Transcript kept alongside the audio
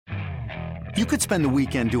You could spend the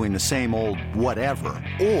weekend doing the same old whatever,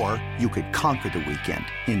 or you could conquer the weekend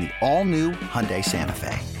in the all-new Hyundai Santa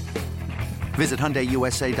Fe. Visit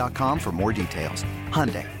HyundaiUSA.com for more details.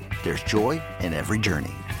 Hyundai, there's joy in every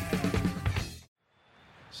journey.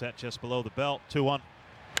 Set just below the belt, 2-1.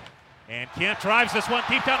 And Kemp drives this one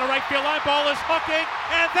deep down the right field line. Ball is hooking,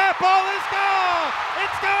 and that ball is gone!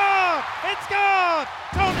 It's gone! It's gone!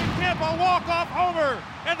 Tony Kemp, a walk-off homer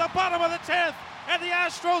in the bottom of the 10th, and the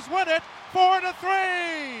Astros win it 4-3.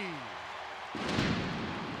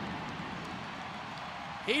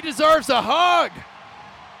 He deserves a hug.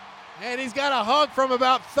 And he's got a hug from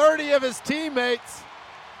about 30 of his teammates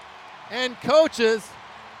and coaches.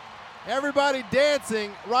 Everybody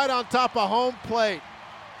dancing right on top of home plate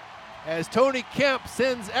as Tony Kemp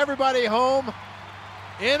sends everybody home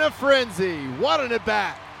in a frenzy. What an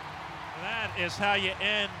at-bat. That is how you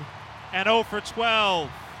end an 0 for 12.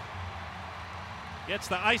 Gets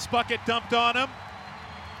the ice bucket dumped on him.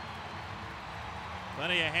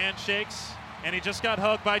 Plenty of handshakes, and he just got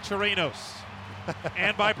hugged by Chirinos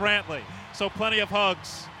and by Brantley. So plenty of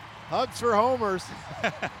hugs. Hugs for homers.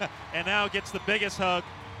 And now gets the biggest hug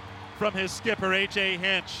from his skipper, A.J.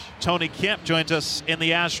 Hinch. Tony Kemp joins us in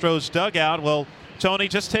the Astros dugout. Well, Tony,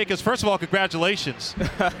 just take us, first of all, congratulations.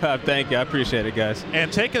 Thank you. I appreciate it, guys.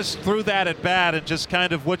 And take us through that at bat and just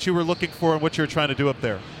kind of what you were looking for and what you were trying to do up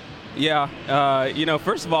there. Yeah,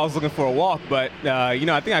 first of all, I was looking for a walk, but, I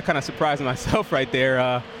think I kind of surprised myself right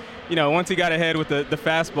there. Once he got ahead with the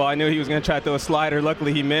fastball, I knew he was going to try to throw a slider.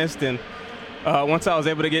 Luckily, he missed. And once I was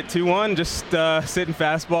able to get 2-1, just sitting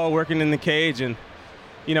fastball, working in the cage, and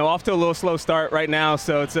off to a little slow start right now,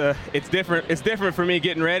 so it's different. It's different for me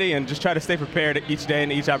getting ready and just try to stay prepared each day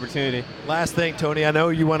and each opportunity. Last thing, Tony, I know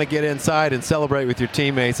you want to get inside and celebrate with your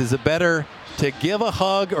teammates. Is it better to give a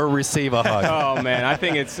hug or receive a hug? Oh man, I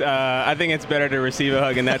think it's better to receive a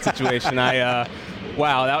hug in that situation.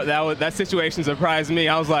 Wow, that situation surprised me.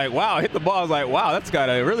 I was like, wow, hit the ball. I was like, wow, that's got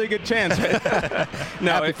a really good chance.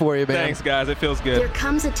 No, happy for you, man. Thanks, guys. It feels good. There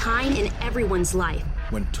comes a time in everyone's life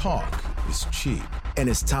when talk is cheap and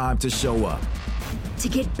it's time to show up. To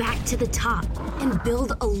get back to the top and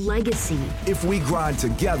build a legacy. If we grind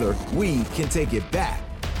together, we can take it back.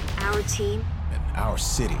 Our team and our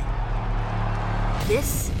city.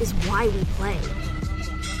 This is why we play.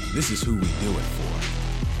 This is who we do it for.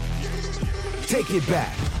 Take it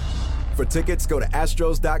back. For tickets, go to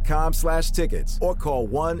astros.com/tickets or call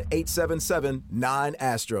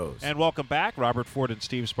 1-877-9-ASTROS. And welcome back. Robert Ford and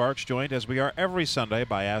Steve Sparks joined, as we are every Sunday,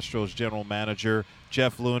 by Astros general manager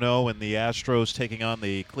Jeff Luhnow, and the Astros taking on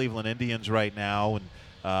the Cleveland Indians right now. And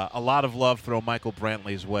a lot of love thrown Michael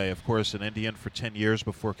Brantley's way. Of course, an Indian for 10 years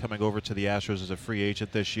before coming over to the Astros as a free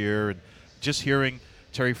agent this year. And just hearing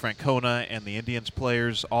Terry Francona and the Indians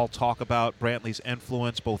players all talk about Brantley's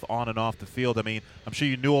influence both on and off the field. I mean, I'm sure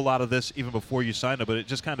you knew a lot of this even before you signed him, but it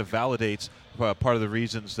just kind of validates part of the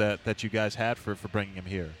reasons that you guys had for bringing him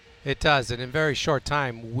here. It does, and in a very short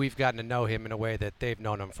time, we've gotten to know him in a way that they've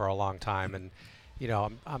known him for a long time. And,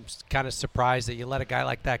 I'm kind of surprised that you let a guy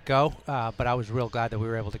like that go, but I was real glad that we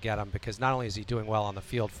were able to get him, because not only is he doing well on the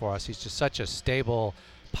field for us, he's just such a stable,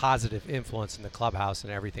 positive influence in the clubhouse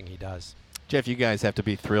and everything he does. Jeff, you guys have to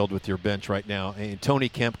be thrilled with your bench right now. And Tony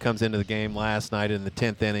Kemp comes into the game last night in the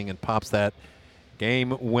 10th inning and pops that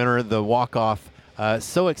game winner, the walk-off.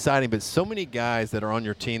 So exciting, but so many guys that are on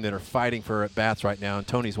your team that are fighting for at-bats right now, and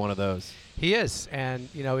Tony's one of those. He is, and,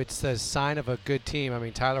 it's a sign of a good team. I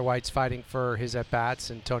mean, Tyler White's fighting for his at-bats,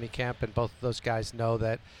 and Tony Kemp, and both of those guys know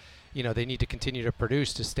that, they need to continue to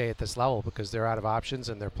produce to stay at this level, because they're out of options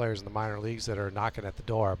and there are players in the minor leagues that are knocking at the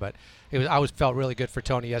door. But I felt really good for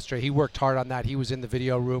Tony yesterday. He worked hard on that. He was in the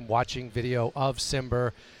video room watching video of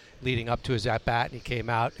Simber leading up to his at-bat, and he came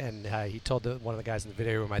out and he told one of the guys in the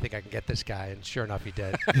video room, I think I can get this guy, and sure enough, he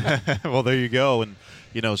did. Well, there you go. And,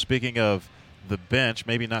 speaking of the bench,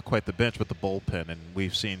 maybe not quite the bench, but the bullpen, and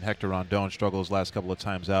we've seen Hector Rondon struggle his last couple of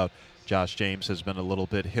times out. Josh James has been a little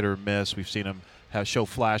bit hit or miss. We've seen him show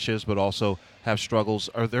flashes, but also have struggles.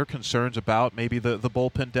 Are there concerns about maybe the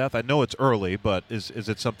bullpen depth? I know it's early, but is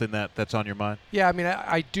it something that's on your mind? Yeah, I mean,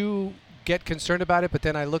 I do get concerned about it, but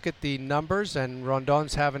then I look at the numbers, and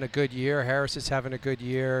Rondon's having a good year. Harris is having a good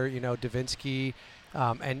year. Davinsky,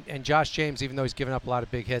 and Josh James, even though he's given up a lot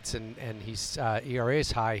of big hits and he's ERA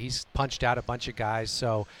is high, he's punched out a bunch of guys.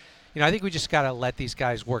 So, I think we just got to let these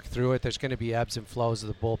guys work through it. There's going to be ebbs and flows of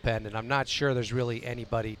the bullpen, and I'm not sure there's really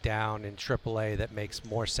anybody down in AAA that makes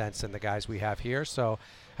more sense than the guys we have here. So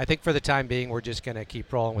I think for the time being, we're just going to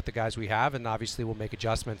keep rolling with the guys we have, and obviously we'll make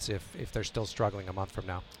adjustments if they're still struggling a month from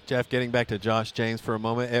now. Jeff, getting back to Josh James for a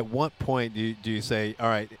moment, at what point do you say, all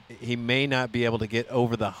right, he may not be able to get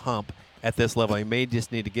over the hump at this level? He may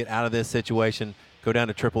just need to get out of this situation, go down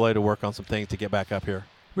to AAA to work on some things to get back up here.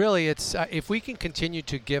 Really, it's if we can continue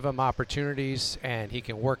to give him opportunities and he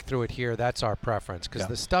can work through it here, that's our preference, because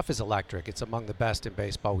the stuff is electric. It's among the best in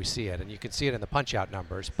baseball. We see it, and you can see it in the punch-out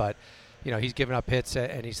numbers. But, he's giving up hits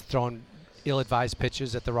and he's throwing ill-advised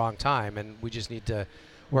pitches at the wrong time, and we just need to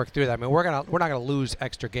work through that. I mean, we're not going to lose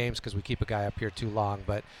extra games because we keep a guy up here too long.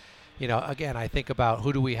 But, again, I think about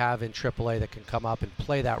who do we have in AAA that can come up and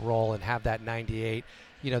play that role and have that 98.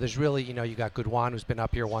 There's really, you got Goodwan, who's been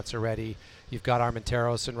up here once already. You've got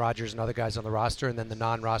Armenteros and Rogers and other guys on the roster, and then the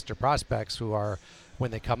non-roster prospects who are,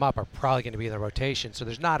 when they come up, are probably going to be in the rotation. So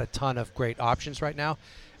there's not a ton of great options right now,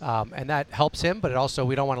 and that helps him, but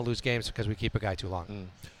we don't want to lose games because we keep a guy too long.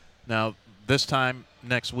 Now, this time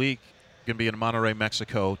next week, going to be in Monterrey,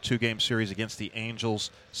 Mexico, 2-game series against the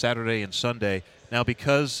Angels Saturday and Sunday. Now,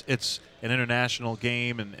 because it's an international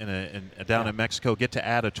game and down in Mexico, get to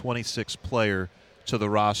add a 26th player to the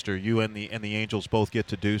roster. You and the Angels both get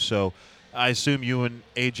to do so. I assume you and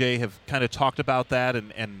AJ have kind of talked about that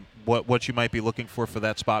and what you might be looking for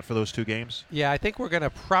that spot for those 2 games? Yeah, I think we're going to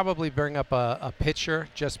probably bring up a pitcher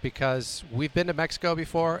just because we've been to Mexico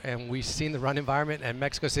before and we've seen the run environment, and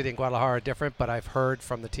Mexico City and Guadalajara are different, but I've heard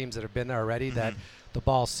from the teams that have been there already that the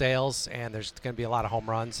ball sails and there's going to be a lot of home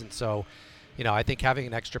runs, and so I think having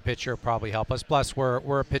an extra pitcher will probably help us. Plus,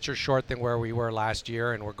 we're a pitcher short than where we were last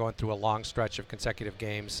year, and we're going through a long stretch of consecutive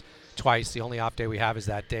games twice. The only off day we have is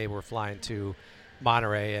that day we're flying to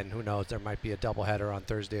Monterey, and who knows, there might be a doubleheader on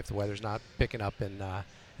Thursday if the weather's not picking up, and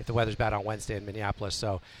if the weather's bad on Wednesday in Minneapolis.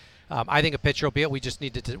 So I think a pitcher will be it. We just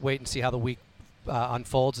need to wait and see how the week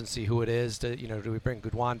unfolds and see who it is. Do we bring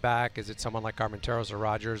Goodwan back? Is it someone like Armenteros or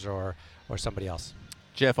Rogers or somebody else?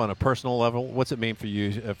 Jeff, on a personal level, what's it mean for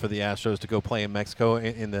you, for the Astros, to go play in Mexico?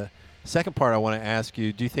 In the second part, I want to ask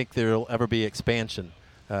you, do you think there will ever be an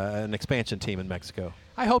expansion team in Mexico?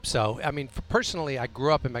 I hope so. I mean, personally, I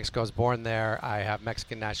grew up in Mexico. I was born there. I have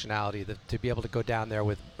Mexican nationality. To be able to go down there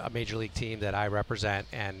with a major league team that I represent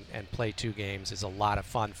and play 2 games is a lot of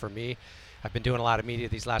fun for me. I've been doing a lot of media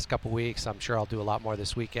these last couple of weeks. I'm sure I'll do a lot more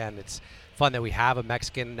this weekend. It's fun that we have a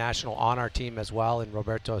Mexican national on our team as well in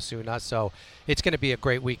Roberto Osuna. So it's going to be a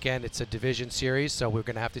great weekend. It's a division series, so we're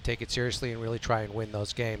going to have to take it seriously and really try and win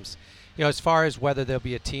those games. As far as whether there'll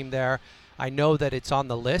be a team there, I know that it's on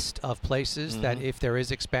the list of places that if there is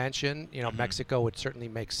expansion, Mexico would certainly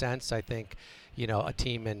make sense. I think, a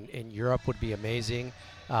team in Europe would be amazing.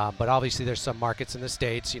 But obviously there's some markets in the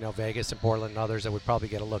States, Vegas and Portland and others that would probably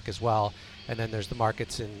get a look as well. And then there's the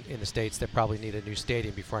markets in the States that probably need a new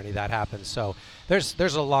stadium before any of that happens. So there's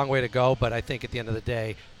a long way to go, but I think at the end of the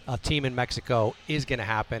day, a team in Mexico is going to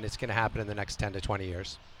happen. It's going to happen in the next 10 to 20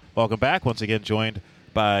 years. Welcome back. Once again, joined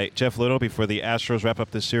by Jeff Luhnow before the Astros wrap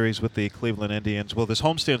up this series with the Cleveland Indians. Well, this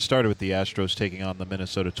homestand started with the Astros taking on the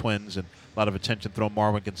Minnesota Twins, and a lot of attention thrown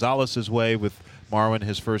Marwin Gonzalez's way, with Marwin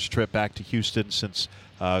his first trip back to Houston since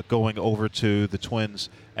going over to the Twins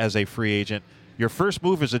as a free agent. Your first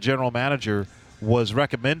move as a general manager was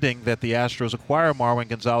recommending that the Astros acquire Marwin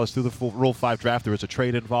Gonzalez through the Rule 5 draft. There was a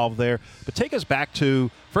trade involved there. But take us back to,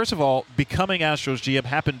 first of all, becoming Astros GM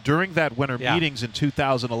happened during that winter meetings in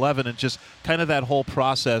 2011, and just kind of that whole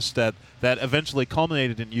process that eventually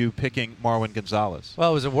culminated in you picking Marwin Gonzalez. Well,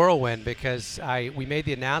 it was a whirlwind because we made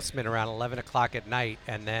the announcement around 11 o'clock at night,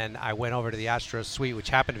 and then I went over to the Astros suite, which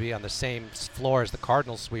happened to be on the same floor as the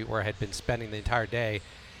Cardinals suite where I had been spending the entire day.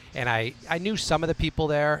 And I knew some of the people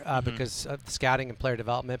there because of the scouting and player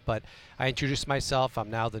development, but I introduced myself.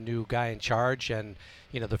 I'm now the new guy in charge, and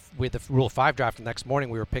with the Rule 5 draft the next morning,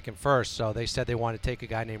 we were picking first, so they said they wanted to take a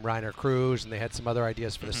guy named Reiner Cruz, and they had some other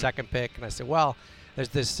ideas for the second pick, and I said, well, there's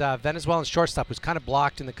this Venezuelan shortstop who's kind of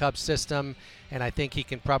blocked in the Cubs system, and I think he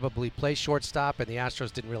can probably play shortstop, and the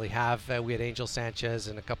Astros didn't really have we had Angel Sanchez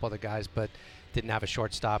and a couple other guys, but didn't have a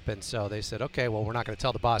shortstop, and so they said, okay, well, we're not going to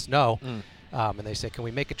tell the boss no. And they said, can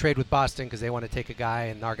we make a trade with Boston because they want to take a guy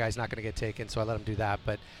and our guy's not going to get taken, so I let them do that.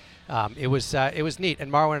 But it was neat,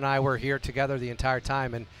 and Marwin and I were here together the entire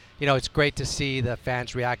time, and it's great to see the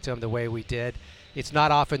fans react to him the way we did. It's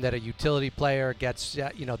not often that a utility player gets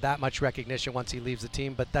that much recognition once he leaves the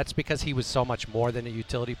team, but that's because he was so much more than a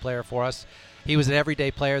utility player for us. He was an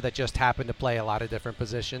everyday player that just happened to play a lot of different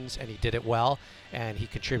positions, and he did it well, and he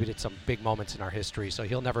contributed some big moments in our history, so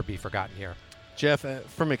he'll never be forgotten here. Jeff,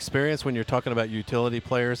 from experience, when you're talking about utility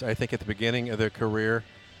players, I think at the beginning of their career,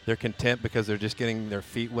 they're content because they're just getting their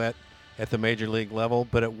feet wet at the major league level.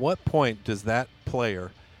 But at what point does that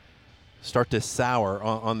player start to sour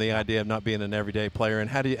on the idea of not being an everyday player? And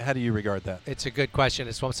how do you regard that? It's a good question.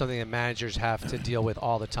 It's something that managers have to deal with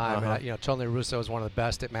all the time. And, Tony Russo is one of the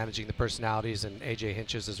best at managing the personalities, and A.J.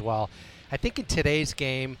 Hinch's as well. I think in today's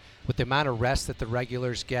game, with the amount of rest that the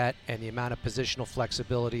regulars get and the amount of positional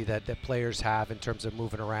flexibility that players have in terms of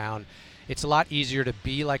moving around, it's a lot easier to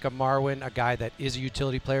be like a Marwin, a guy that is a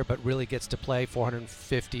utility player but really gets to play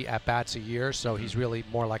 450 at-bats a year, so he's really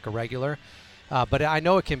more like a regular. But I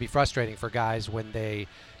know it can be frustrating for guys when they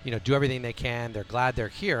do everything they can, they're glad they're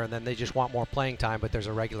here, and then they just want more playing time, but there's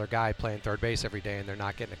a regular guy playing third base every day, and they're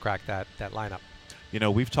not getting to crack that lineup.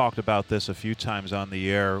 We've talked about this a few times on the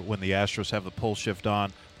air when the Astros have the pull shift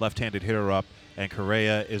on, left-handed hitter up, and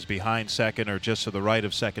Correa is behind second or just to the right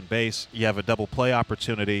of second base. You have a double play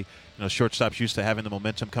opportunity. Shortstop's used to having the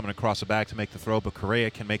momentum coming across the back to make the throw, but Correa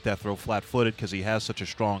can make that throw flat-footed because he has such a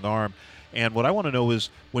strong arm. And what I want to know is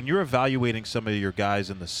when you're evaluating some of your guys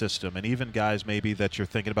in the system, and even guys maybe that you're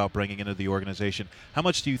thinking about bringing into the organization, how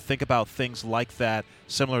much do you think about things like that,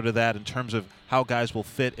 similar to that, in terms of how guys will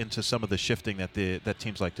fit into some of the shifting that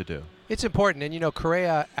teams like to do? It's important. And,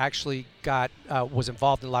 Correa actually was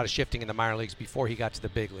involved in a lot of shifting in the minor leagues before he got to the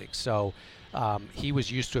big leagues. So he was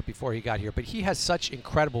used to it before he got here. But he has such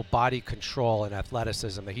incredible body control and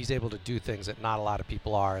athleticism that he's able to do things that not a lot of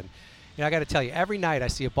people are. And I got to tell you, every night I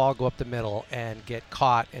see a ball go up the middle and get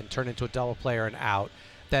caught and turn into a double play or an out.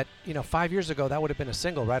 That 5 years ago that would have been a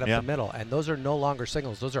single right up the middle, and those are no longer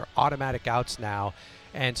singles; those are automatic outs now.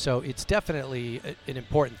 And so it's definitely an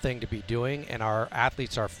important thing to be doing, and our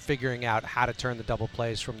athletes are figuring out how to turn the double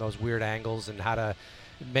plays from those weird angles and how to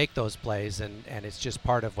make those plays, and it's just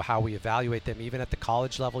part of how we evaluate them. Even at the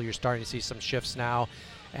college level, you're starting to see some shifts now,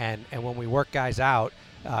 and when we work guys out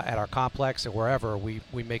at our complex or wherever, we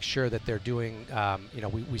make sure that they're doing,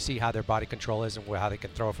 we see how their body control is and how they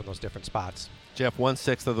can throw from those different spots. Jeff,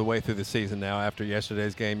 1/6 of the way through the season now after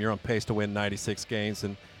yesterday's game. You're on pace to win 96 games.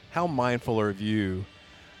 And how mindful are you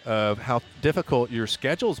of how difficult your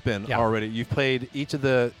schedule's been already? You've played each of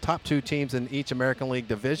the top two teams in each American League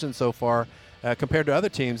division so far. Compared to other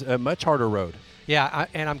teams, a much harder road. Yeah,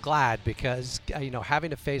 and I'm glad because,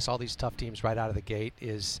 having to face all these tough teams right out of the gate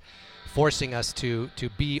is forcing us to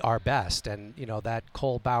be our best. And, that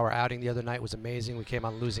Cole Bauer outing the other night was amazing. We came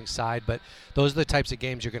on the losing side, but those are the types of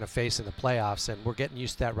games you're going to face in the playoffs, and we're getting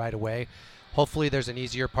used to that right away. Hopefully there's an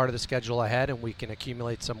easier part of the schedule ahead and we can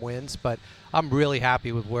accumulate some wins, but I'm really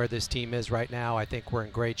happy with where this team is right now. I think we're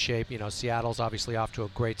in great shape. Seattle's obviously off to a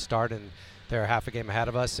great start, and they're half a game ahead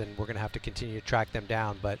of us, and we're going to have to continue to track them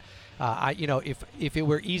down. But if it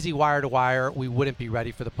were easy wire to wire, we wouldn't be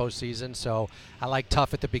ready for the postseason. So I like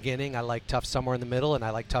tough at the beginning, I like tough somewhere in the middle, and I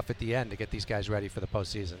like tough at the end to get these guys ready for the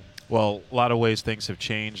postseason. Well, a lot of ways things have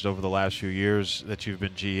changed over the last few years that you've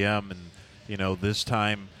been GM, and this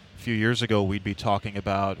time a few years ago we'd be talking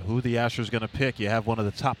about who the Astros are going to pick. You have one of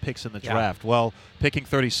the top picks in the draft. Well, picking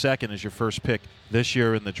 32nd is your first pick this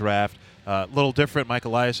year in the draft. A little different. Mike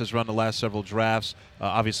Elias has run the last several drafts.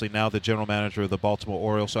 Obviously now the general manager of the Baltimore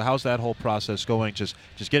Orioles. So how's that whole process going? Just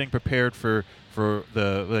getting prepared for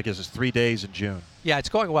the, I guess it's 3 days in June. Yeah, it's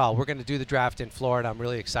going well. We're going to do the draft in Florida. I'm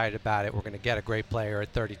really excited about it. We're going to get a great player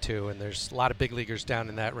at 32, and there's a lot of big leaguers down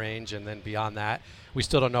in that range. And then beyond that, we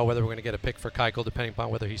still don't know whether we're going to get a pick for Keuchel, depending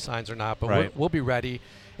upon whether he signs or not. But we'll be ready.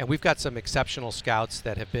 And we've got some exceptional scouts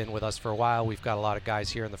that have been with us for a while. We've got a lot of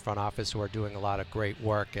guys here in the front office who are doing a lot of great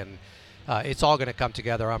work, and it's all going to come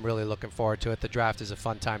together. I'm really looking forward to it. The draft is a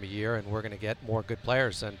fun time of year, and we're going to get more good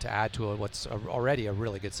players and to add to what's already a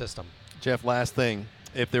really good system. Jeff, last thing,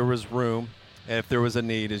 if there was room, if there was a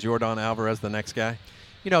need, is Yordan Alvarez the next guy?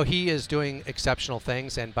 He is doing exceptional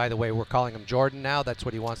things, and by the way, we're calling him Jordan now. That's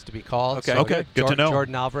what he wants to be called. Okay, so good to know.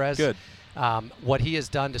 Jordan Alvarez. Good. What he has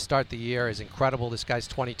done to start the year is incredible. This guy's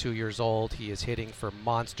 22 years old. He is hitting for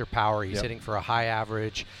monster power. He's hitting for a high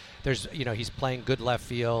average. He's playing good left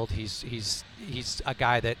field. He's a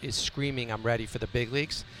guy that is screaming, I'm ready for the big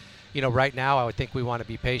leagues. Right now I would think we want to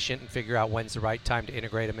be patient and figure out when's the right time to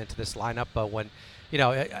integrate him into this lineup. But when,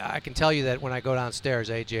 I can tell you that when I go downstairs,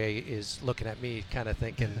 AJ is looking at me kind of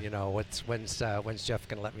thinking, when's Jeff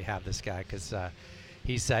going to let me have this guy? Because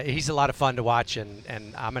he's a lot of fun to watch, and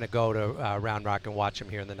I'm going to go to Round Rock and watch him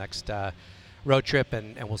here in the next road trip,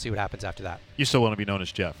 and we'll see what happens after that. You still want to be known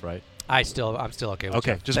as Jeff, right? I'm still okay with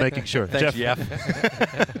Jeff. Just making sure. Thanks, Jeff.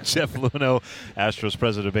 Jeff Luhnow, Astros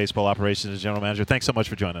President of Baseball Operations and General Manager. Thanks so much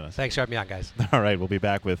for joining us. Thanks for having me on, guys. All right, we'll be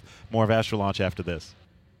back with more of Astro Launch after this.